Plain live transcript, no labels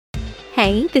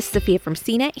Hey, this is Sophia from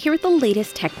CNET here with the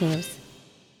latest tech news.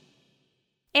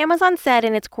 Amazon said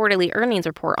in its quarterly earnings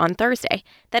report on Thursday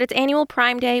that its annual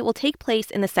Prime Day will take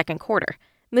place in the second quarter,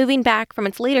 moving back from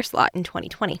its later slot in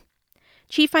 2020.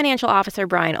 Chief Financial Officer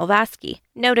Brian Olvasky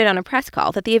noted on a press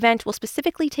call that the event will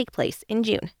specifically take place in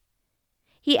June.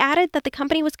 He added that the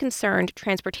company was concerned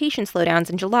transportation slowdowns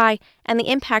in July and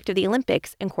the impact of the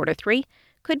Olympics in quarter 3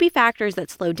 could be factors that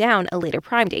slowed down a later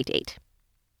Prime Day date.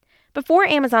 Before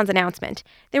Amazon's announcement,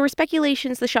 there were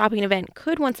speculations the shopping event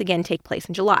could once again take place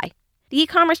in July. The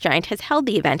e-commerce giant has held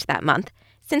the event that month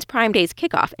since Prime Day's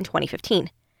kickoff in 2015.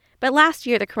 But last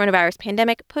year, the coronavirus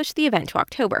pandemic pushed the event to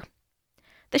October.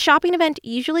 The shopping event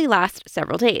usually lasts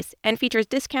several days and features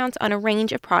discounts on a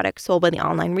range of products sold by the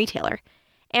online retailer.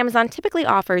 Amazon typically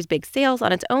offers big sales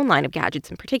on its own line of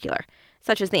gadgets in particular,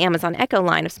 such as the Amazon Echo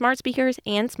line of smart speakers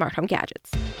and smart home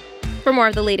gadgets. For more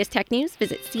of the latest tech news,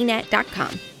 visit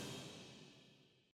cnet.com.